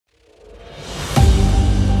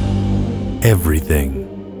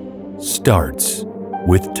Everything starts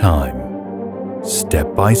with time,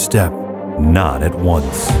 step by step, not at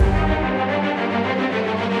once.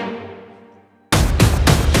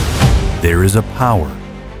 There is a power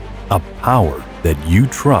that you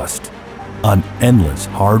trust. On endless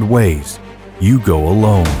hard ways, you go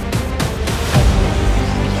alone.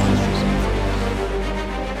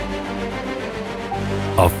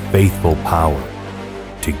 A faithful power,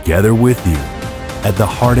 together with you at the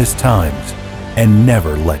hardest times and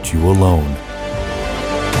never let you alone.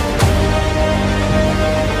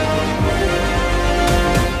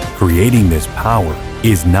 Creating this power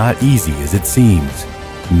is not easy as it seems.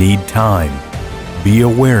 Need time, be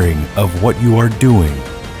aware of what you are doing,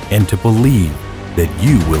 and to believe that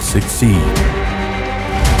you will succeed.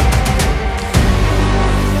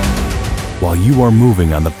 While you are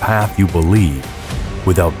moving on the path you believe,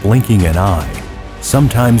 without blinking an eye,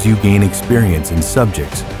 sometimes you gain experience in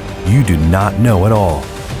subjects you do not know at all,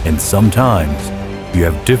 and sometimes you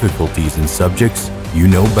have difficulties in subjects you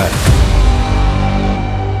know better.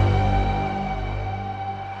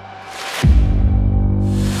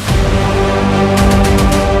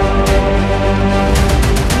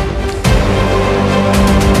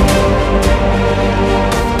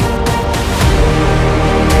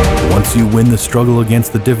 Once you win the struggle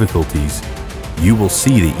against the difficulties, you will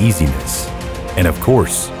see the easiness, and of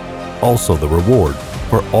course, also the reward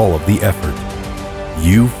for all of the effort.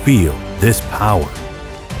 You feel this power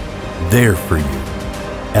there for you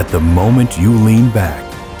at the moment you lean back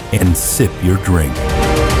and sip your drink.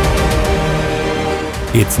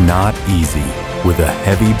 It's not easy with a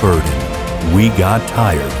heavy burden. We got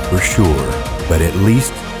tired for sure, but at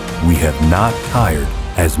least we have not tired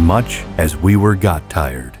as much as we got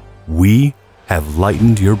tired. We have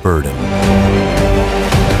lightened your burden.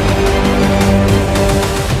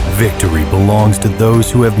 Victory belongs to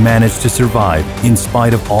those who have managed to survive in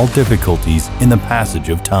spite of all difficulties in the passage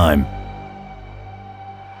of time.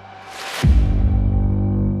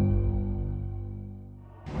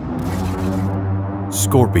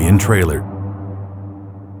 Scorpion Trailer.